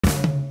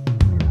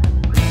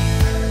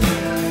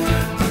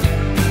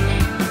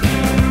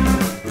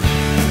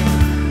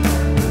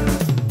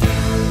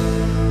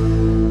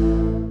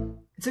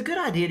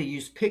idea to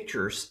use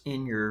pictures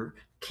in your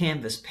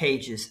Canvas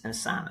pages and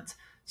assignments.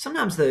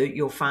 Sometimes, though,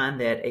 you'll find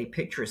that a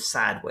picture is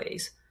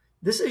sideways.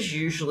 This is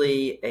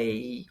usually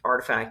an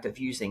artifact of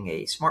using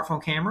a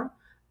smartphone camera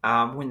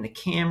when the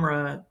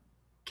camera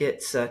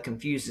gets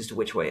confused as to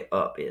which way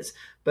up is.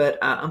 But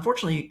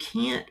unfortunately, you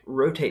can't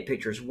rotate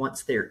pictures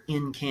once they're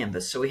in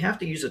Canvas, so we have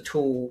to use a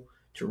tool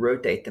to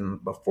rotate them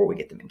before we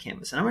get them in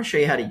Canvas. And I'm going to show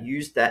you how to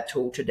use that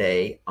tool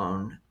today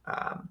on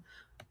a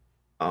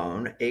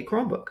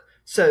Chromebook.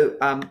 So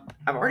I've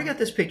already got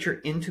this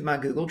picture into my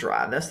Google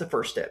Drive. That's the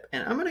first step.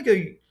 And I'm going to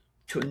go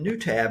to a new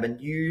tab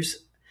and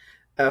use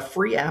a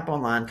free app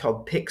online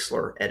called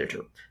Pixlr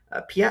Editor.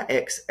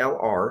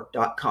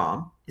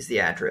 Pixlr.com is the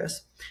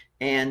address.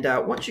 And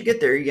once you get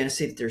there, you're going to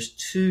see that there's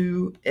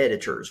two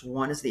editors.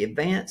 One is the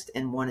advanced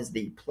and one is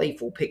the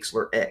playful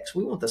Pixlr X.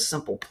 We want the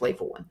simple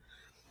playful one.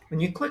 When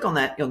you click on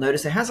that, you'll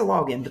notice it has a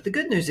login, but the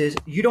good news is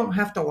you don't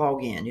have to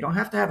log in. You don't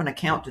have to have an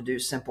account to do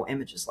simple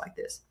images like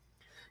this.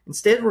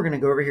 Instead, we're going to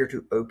go over here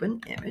to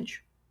Open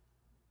Image.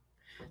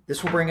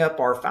 This will bring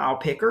up our file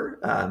picker,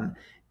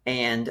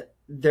 and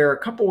there are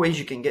a couple ways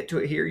you can get to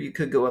it here. You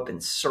could go up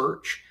and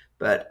search,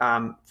 but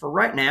for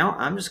right now,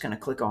 I'm just going to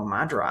click on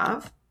my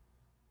drive.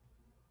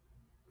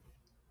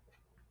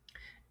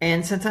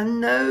 And since I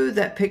know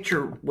that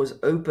picture was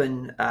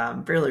open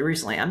fairly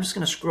recently, I'm just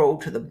going to scroll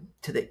to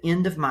the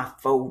end of my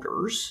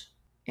folders,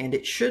 and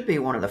it should be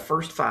one of the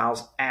first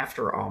files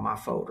after all my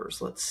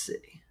folders. Let's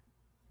see.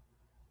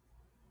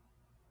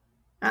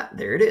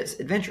 There it is,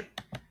 Adventure.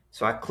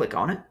 So I click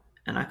on it,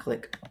 and I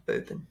click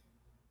Open.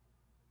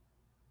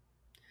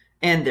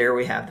 And there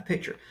we have the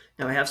picture.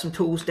 Now we have some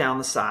tools down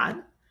the side,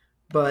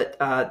 but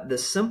the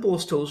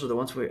simplest tools are the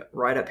ones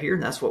right up here,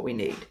 and that's what we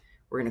need.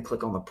 We're going to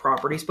click on the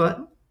Properties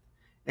button,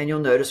 and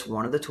you'll notice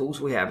one of the tools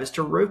we have is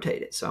to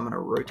rotate it. So I'm going to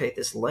rotate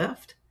this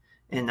left,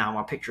 and now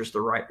my picture is the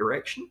right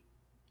direction.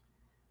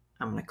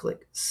 I'm going to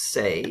click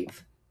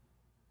Save.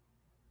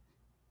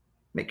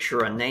 Make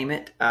sure I name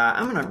it.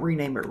 I'm going to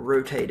rename it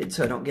Rotated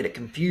so I don't get it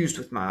confused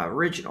with my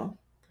original.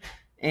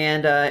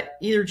 And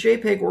either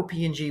JPEG or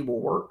PNG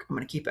will work. I'm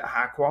going to keep it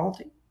high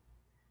quality.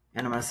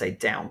 And I'm going to say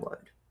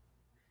Download.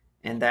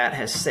 And that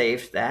has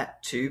saved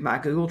that to my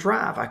Google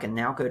Drive. I can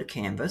now go to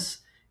Canvas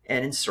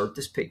and insert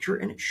this picture,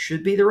 and it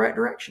should be the right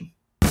direction.